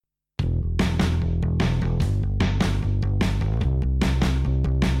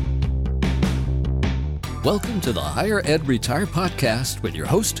Welcome to the Higher Ed Retire Podcast with your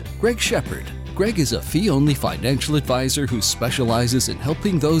host, Greg Shepard. Greg is a fee-only financial advisor who specializes in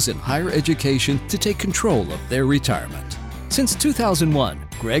helping those in higher education to take control of their retirement. Since 2001,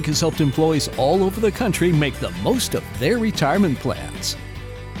 Greg has helped employees all over the country make the most of their retirement plans.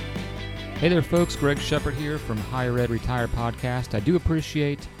 Hey there, folks. Greg Shepard here from Higher Ed Retire Podcast. I do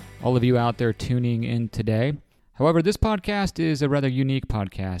appreciate all of you out there tuning in today. However, this podcast is a rather unique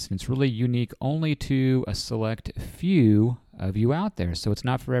podcast, and it's really unique only to a select few of you out there, so it's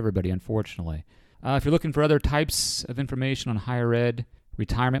not for everybody, unfortunately. If you're looking for other types of information on higher ed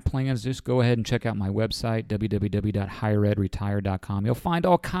retirement plans, just go ahead and check out my website, www.higheredretire.com. You'll find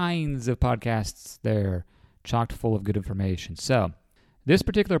all kinds of podcasts there, chock full of good information. So, this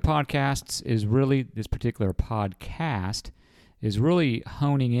particular podcast is really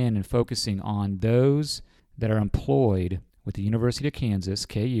honing in and focusing on those that are employed with the University of Kansas,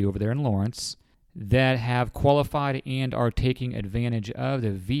 KU, over there in Lawrence, that have qualified and are taking advantage of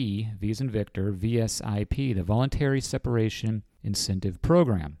the V as in Victor, VSIP, the Voluntary Separation Incentive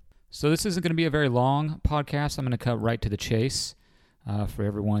Program. So this isn't going to be a very long podcast. I'm going to cut right to the chase for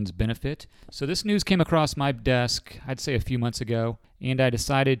everyone's benefit. So this news came across my desk, I'd say a few months ago, and I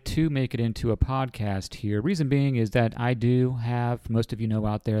decided to make it into a podcast here. Reason being is that I do have, most of you know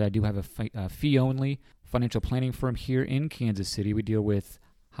out there, I do have a fee-only financial planning firm here in Kansas City. We deal with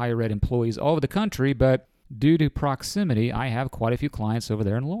higher ed employees all over the country, but due to proximity, I have quite a few clients over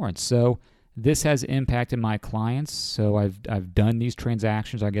there in Lawrence. So this has impacted my clients. So I've done these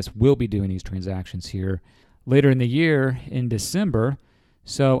transactions. I guess we'll be doing these transactions here later in the year in December.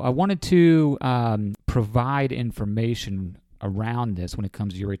 So I wanted to provide information around this when it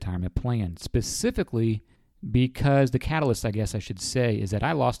comes to your retirement plan, specifically because the catalyst, I guess I should say, is that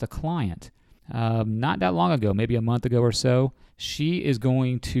I lost a client not that long ago, maybe a month ago or so. She is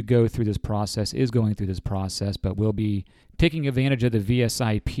going through this process, but will be taking advantage of the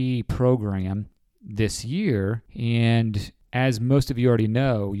VSIP program this year. And as most of you already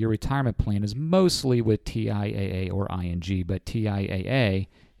know, your retirement plan is mostly with TIAA or ING, but TIAA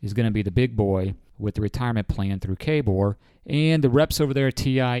is going to be the big boy with the retirement plan through KBOR. And the reps over there at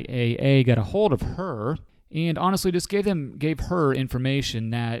TIAA got a hold of her and honestly just gave her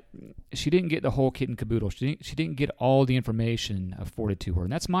information that she didn't get the whole kit and caboodle. She didn't get all the information afforded to her.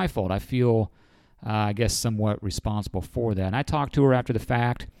 And that's my fault. I feel, I guess, somewhat responsible for that. And I talked to her after the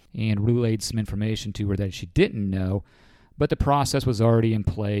fact and relayed some information to her that she didn't know. But the process was already in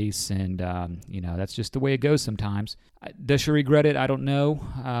place, and, that's just the way it goes sometimes. Does she regret it? I don't know.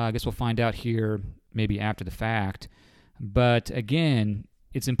 I guess we'll find out here maybe after the fact. But again,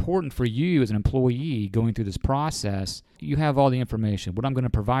 it's important for you as an employee going through this process. You have all the information. What I'm going to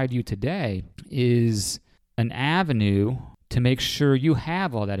provide you today is an avenue to make sure you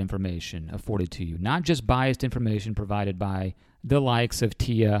have all that information afforded to you, not just biased information provided by the likes of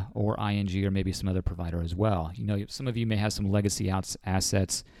TIA or ING or maybe some other provider as well. You know, some of you may have some legacy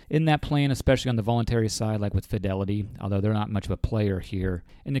assets in that plan, especially on the voluntary side, like with Fidelity, although they're not much of a player here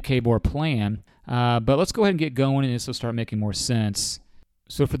in the KBOR plan. But let's go ahead and get going, and this will start making more sense.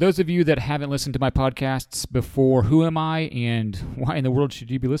 So for those of you that haven't listened to my podcasts before, who am I and why in the world should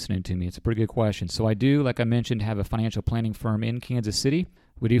you be listening to me? It's a pretty good question. So I do, like I mentioned, have a financial planning firm in Kansas City.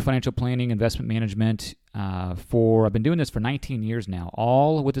 We do financial planning, investment management I've been doing this for 19 years now,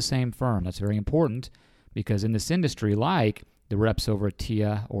 all with the same firm. That's very important because in this industry, like the reps over at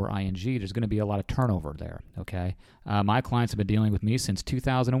TIA or ING, there's going to be a lot of turnover there, okay? My clients have been dealing with me since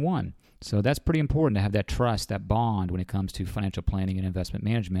 2001. So that's pretty important to have that trust, that bond when it comes to financial planning and investment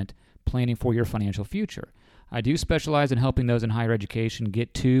management, planning for your financial future. I do specialize in helping those in higher education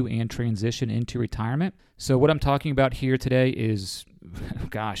get to and transition into retirement. So what I'm talking about here today is,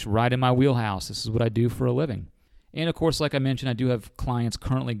 right in my wheelhouse. This is what I do for a living. And of course, like I mentioned, I do have clients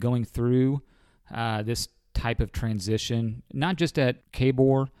currently going through this type of transition, not just at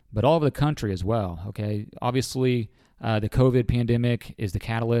KBOR, but all over the country as well, okay? Obviously, the COVID pandemic is the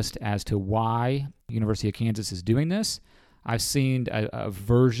catalyst as to why the University of Kansas is doing this. I've seen a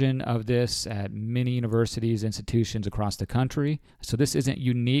version of this at many universities, institutions across the country. So this isn't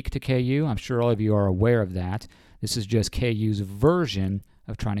unique to KU. I'm sure all of you are aware of that. This is just KU's version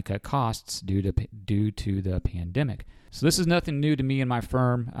of trying to cut costs due to the pandemic. So this is nothing new to me and my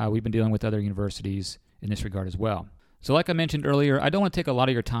firm. We've been dealing with other universities in this regard as well. So like I mentioned earlier, I don't want to take a lot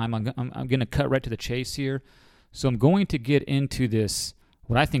of your time. I'm going to cut right to the chase here. So I'm going to get into this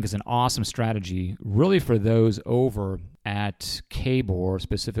what I think is an awesome strategy, really for those over at KBOR,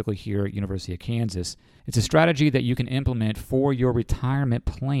 specifically here at University of Kansas. It's a strategy that you can implement for your retirement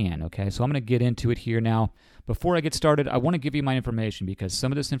plan, okay? So I'm going to get into it here now. Before I get started, I want to give you my information because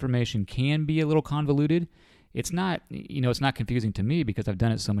some of this information can be a little convoluted. It's not, it's not confusing to me because I've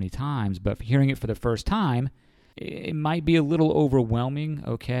done it so many times, but hearing it for the first time, it might be a little overwhelming,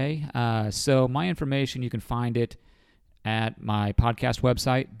 okay? So my information, you can find it at my podcast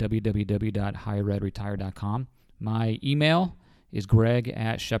website, www.higheredretire.com. My email is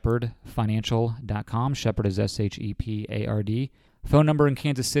greg@shepardfinancial.com. Shepard is Shepard. Phone number in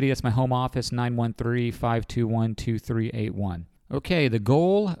Kansas City, that's my home office, 913-521-2381. Okay, the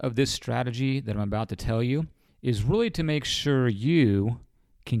goal of this strategy that I'm about to tell you is really to make sure you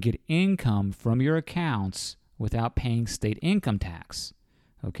can get income from your accounts without paying state income tax.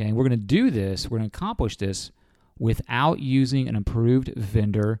 Okay, and we're going to do this, we're going to accomplish this without using an approved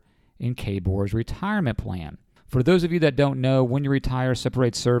vendor in KBOR's retirement plan. For those of you that don't know, when you retire,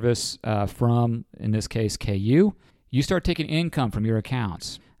 separate service from, in this case, KU, you start taking income from your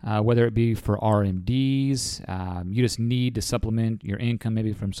accounts, whether it be for RMDs, you just need to supplement your income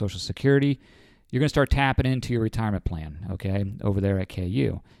maybe from Social Security. You're going to start tapping into your retirement plan, okay, over there at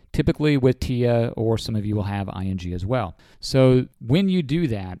KU. Typically with TIA, or some of you will have ING as well. So when you do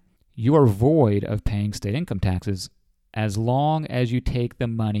that, you are void of paying state income taxes as long as you take the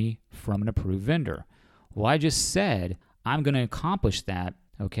money from an approved vendor. Well, I just said I'm going to accomplish that,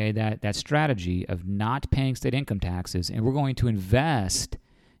 okay, that strategy of not paying state income taxes, and we're going to invest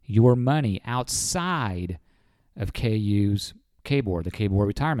your money outside of KU's KBOR, the KBOR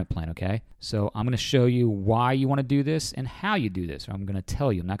retirement plan, okay? So I'm going to show you why you want to do this and how you do this. Or I'm going to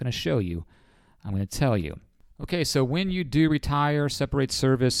tell you. I'm not going to show you. I'm going to tell you. Okay, so when you do retire, separate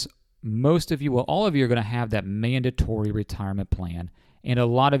service, most of you, well, all of you are going to have that mandatory retirement plan, and a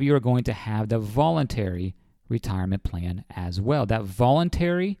lot of you are going to have the voluntary retirement plan as well. That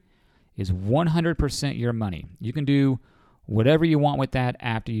voluntary is 100% your money. You can do whatever you want with that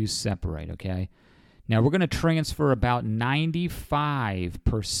after you separate, okay? Now, we're going to transfer about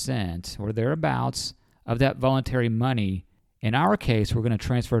 95% or thereabouts of that voluntary money. In our case, we're going to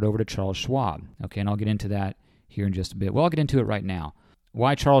transfer it over to Charles Schwab, okay? And I'll get into that here in just a bit. Well, I'll get into it right now.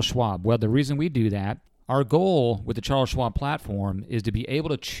 Why Charles Schwab? Well, the reason we do that, our goal with the Charles Schwab platform is to be able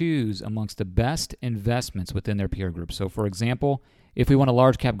to choose amongst the best investments within their peer group. So, for example, if we want a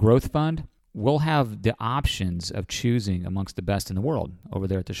large cap growth fund, we'll have the options of choosing amongst the best in the world over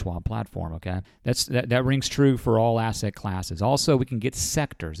there at the Schwab platform, okay? That rings true for all asset classes. Also, we can get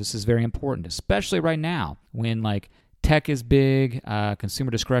sectors. This is very important, especially right now when like tech is big, consumer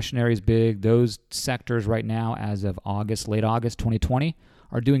discretionary is big. Those sectors right now, as of late August 2020,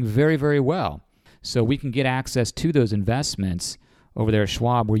 are doing very, very well. So we can get access to those investments over there at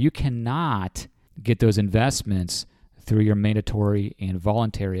Schwab where you cannot get those investments through your mandatory and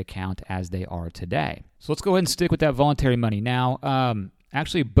voluntary account as they are today. So let's go ahead and stick with that voluntary money. Now,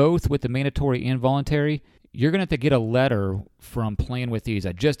 actually both with the mandatory and voluntary, you're going to have to get a letter from Plan With Ease.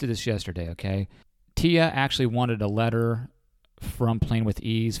 I just did this yesterday, okay? TIA actually wanted a letter from Plan With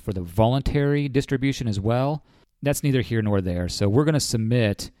Ease for the voluntary distribution as well. That's neither here nor there. So we're going to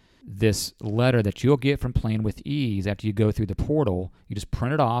submit this letter that you'll get from Plan With Ease after you go through the portal. You just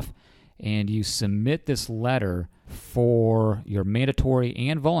print it off and you submit this letter for your mandatory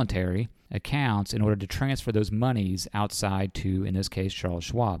and voluntary accounts in order to transfer those monies outside to, in this case, Charles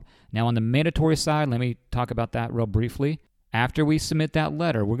Schwab. Now, on the mandatory side, let me talk about that real briefly. After we submit that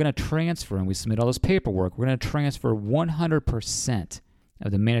letter, we're going to transfer, and we submit all this paperwork, we're going to transfer 100%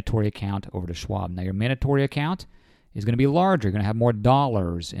 of the mandatory account over to Schwab. Now, your mandatory account is going to be larger. You're going to have more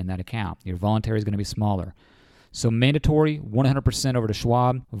dollars in that account. Your voluntary is going to be smaller. So mandatory, 100% over to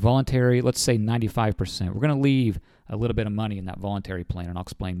Schwab. Voluntary, let's say 95%. We're going to leave a little bit of money in that voluntary plan, and I'll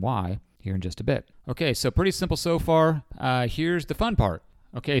explain why here in just a bit. Okay, so pretty simple so far. Here's the fun part.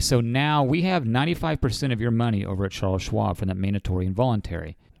 Okay, so now we have 95% of your money over at Charles Schwab for that mandatory and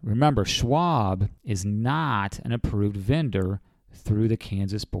voluntary. Remember, Schwab is not an approved vendor through the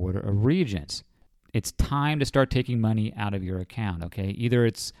Kansas Board of Regents. It's time to start taking money out of your account, okay? Either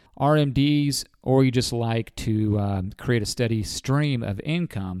it's RMDs or you just like to create a steady stream of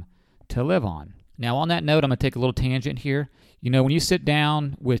income to live on. Now, on that note, I'm going to take a little tangent here. You know, when you sit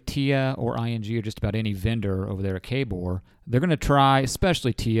down with TIA or ING or just about any vendor over there at KBOR, they're going to try,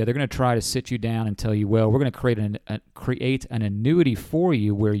 especially TIA, they're going to try to sit you down and tell you, well, we're going to create an annuity for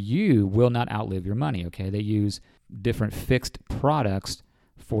you where you will not outlive your money, okay? They use different fixed products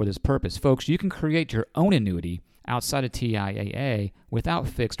for this purpose. Folks, you can create your own annuity outside of TIAA without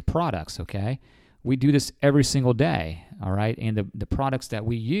fixed products, okay? We do this every single day, all right? And the products that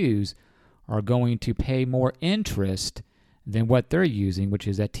we use are going to pay more interest than what they're using, which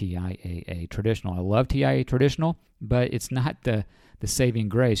is that TIAA traditional. I love TIAA traditional, but it's not the saving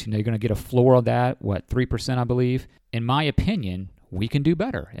grace. You're going to get a floor of that, 3%, I believe. In my opinion, we can do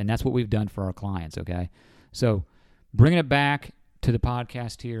better, and that's what we've done for our clients, okay? So bringing it back to the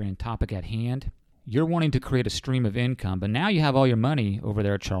podcast here and topic at hand, you're wanting to create a stream of income, but now you have all your money over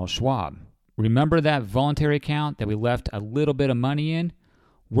there at Charles Schwab. Remember that voluntary account that we left a little bit of money in?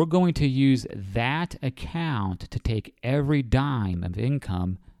 We're going to use that account to take every dime of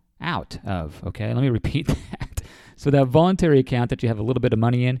income out of, okay? Let me repeat that. So that voluntary account that you have a little bit of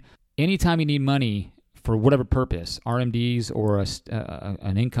money in, anytime you need money for whatever purpose, RMDs or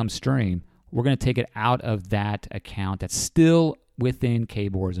an income stream, we're going to take it out of that account that's still within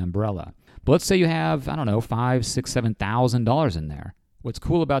KBOR's umbrella. But let's say you have, $5,000, $6,000, $7,000 in there. What's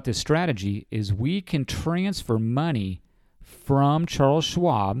cool about this strategy is we can transfer money from Charles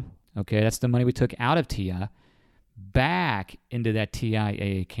Schwab, okay, that's the money we took out of TIA, back into that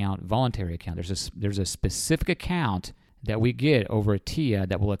TIAA account, voluntary account. There's a specific account that we get over at TIA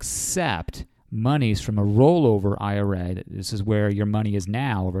that will accept monies from a rollover IRA. This is where your money is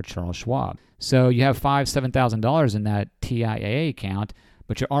now over at Charles Schwab. So you have $5,000, $7,000 in that TIAA account,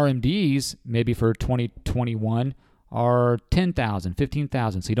 but your RMDs maybe for 2021 are $10,000,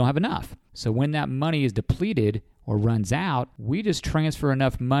 $15,000, so you don't have enough. So when that money is depleted or runs out, we just transfer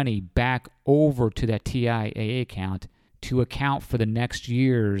enough money back over to that TIAA account to account for the next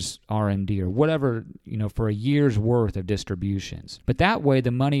year's RMD or whatever, for a year's worth of distributions. But that way,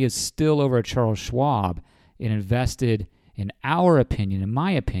 the money is still over at Charles Schwab and invested, in our opinion, in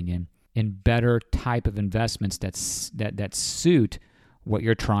my opinion, in better type of investments that suit what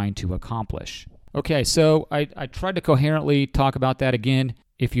you're trying to accomplish. Okay, so I tried to coherently talk about that again.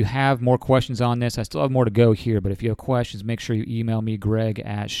 If you have more questions on this, I still have more to go here, but if you have questions, make sure you email me,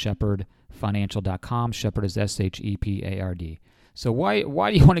 greg@shepardfinancial.com. Shepard is SHEPARD. So why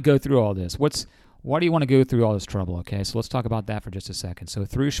do you want to go through all this? Why do you want to go through all this trouble? Okay, so let's talk about that for just a second. So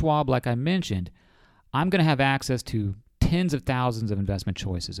through Schwab, like I mentioned, I'm going to have access to tens of thousands of investment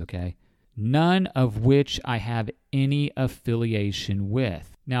choices, okay? None of which I have any affiliation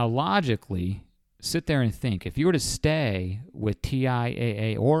with. Now, logically, sit there and think, if you were to stay with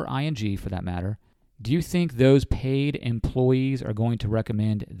TIAA or ING for that matter, do you think those paid employees are going to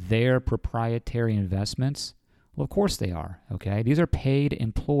recommend their proprietary investments? Well, of course they are, okay? These are paid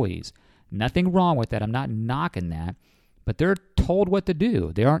employees. Nothing wrong with that. I'm not knocking that, but they're told what to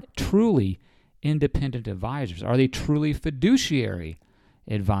do. They aren't truly independent advisors. Are they truly fiduciary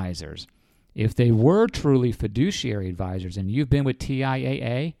advisors? If they were truly fiduciary advisors and you've been with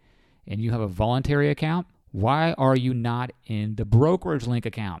TIAA and you have a voluntary account, why are you not in the brokerage link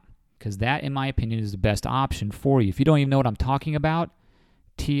account? Because that, in my opinion, is the best option for you. If you don't even know what I'm talking about,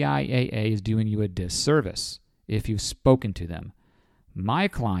 TIAA is doing you a disservice if you've spoken to them. My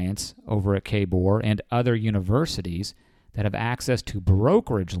clients over at KBOR and other universities that have access to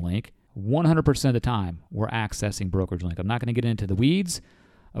Brokerage Link, 100% of the time, we're accessing Brokerage Link. I'm not going to get into the weeds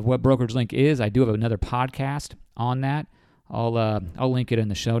of what Brokerage Link is. I do have another podcast on that. I'll link it in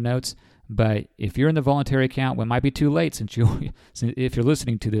the show notes. But if you're in the voluntary account, well, it might be too late since if you're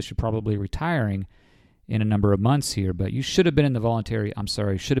listening to this, you're probably retiring in a number of months here. But you should have been in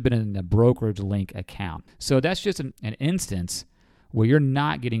the should have been in the Brokerage Link account. So that's just an instance where you're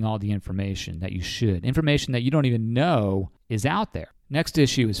not getting all the information that you should. Information that you don't even know is out there. Next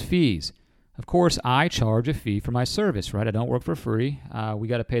issue is fees. Of course, I charge a fee for my service, right? I don't work for free. We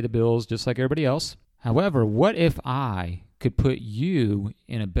got to pay the bills just like everybody else. However, what if I could put you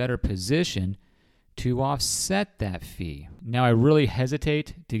in a better position to offset that fee? Now, I really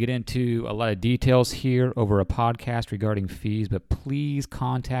hesitate to get into a lot of details here over a podcast regarding fees, but please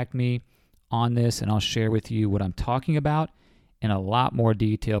contact me on this and I'll share with you what I'm talking about in a lot more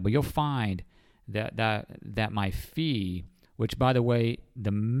detail. But you'll find that my fee, which, by the way,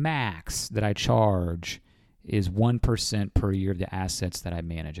 the max that I charge is 1% per year of the assets that I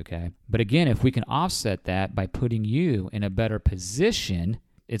manage, okay? But again, if we can offset that by putting you in a better position,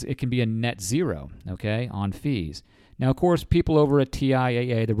 it can be a net zero, okay, on fees. Now, of course, people over at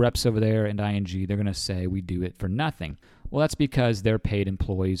TIAA, the reps over there, and ING, they're going to say we do it for nothing. Well, that's because they're paid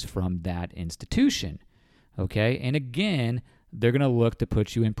employees from that institution, okay? And again, they're going to look to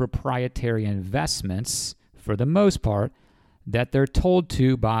put you in proprietary investments, for the most part, that they're told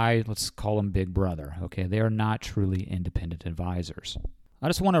to by, let's call them Big Brother, okay? They are not truly independent advisors. I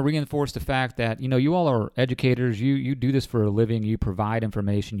just want to reinforce the fact that, you all are educators. You do this for a living. You provide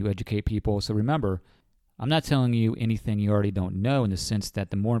information. You educate people. So remember, I'm not telling you anything you already don't know, in the sense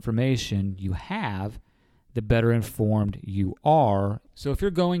that the more information you have, the better informed you are. So if you're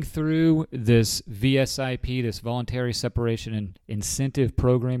going through this VSIP, this Voluntary Separation and Incentive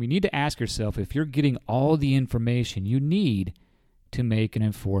Program, you need to ask yourself if you're getting all the information you need to make an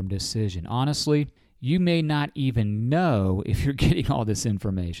informed decision. Honestly, you may not even know if you're getting all this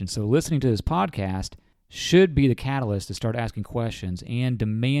information. So listening to this podcast should be the catalyst to start asking questions and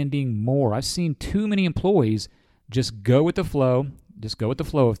demanding more. I've seen too many employees just go with the flow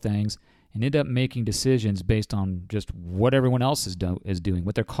of things, and end up making decisions based on just what everyone else is doing,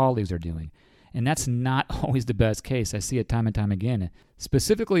 what their colleagues are doing. And that's not always the best case. I see it time and time again.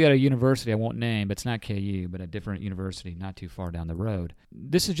 Specifically at a university I won't name, but it's not KU, but a different university not too far down the road.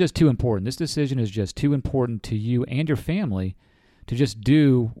 This is just too important. This decision is just too important to you and your family to just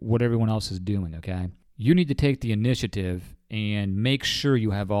do what everyone else is doing, okay? You need to take the initiative and make sure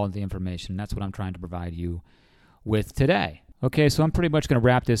you have all the information. That's what I'm trying to provide you with today. Okay, so I'm pretty much going to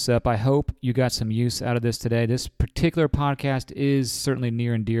wrap this up. I hope you got some use out of this today. This particular podcast is certainly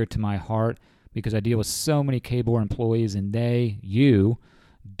near and dear to my heart because I deal with so many KBOR employees, and you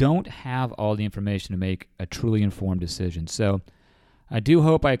don't have all the information to make a truly informed decision. So I do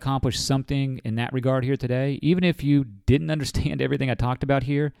hope I accomplished something in that regard here today. Even if you didn't understand everything I talked about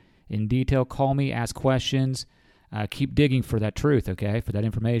here in detail, call me, ask questions, keep digging for that truth, okay, for that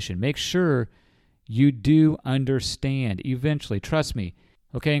information. Make sure you do understand eventually. Trust me.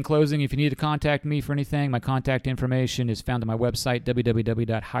 Okay, in closing, if you need to contact me for anything, my contact information is found on my website,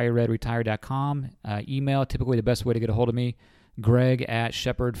 www.higheredretire.com. Email, typically the best way to get a hold of me,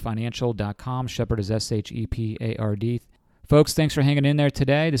 greg@shepardfinancial.com. Shepard is Shepard. Folks, thanks for hanging in there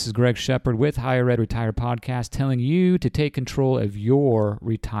today. This is Greg Shepard with Higher Ed Retire Podcast, telling you to take control of your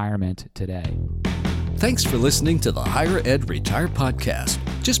retirement today. Thanks for listening to the Higher Ed Retire Podcast.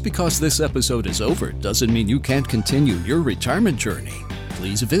 Just because this episode is over doesn't mean you can't continue your retirement journey.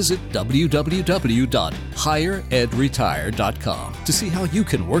 Please visit www.higheredretire.com to see how you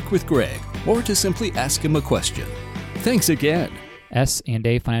can work with Greg or to simply ask him a question. Thanks again.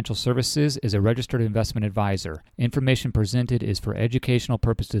 S&A Financial Services is a registered investment advisor. Information presented is for educational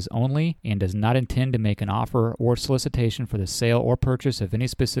purposes only and does not intend to make an offer or solicitation for the sale or purchase of any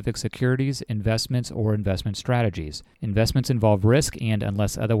specific securities, investments, or investment strategies. Investments involve risk and,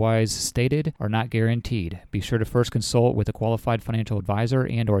 unless otherwise stated, are not guaranteed. Be sure to first consult with a qualified financial advisor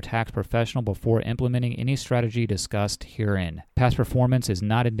and/or tax professional before implementing any strategy discussed herein. Past performance is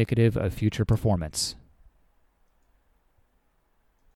not indicative of future performance.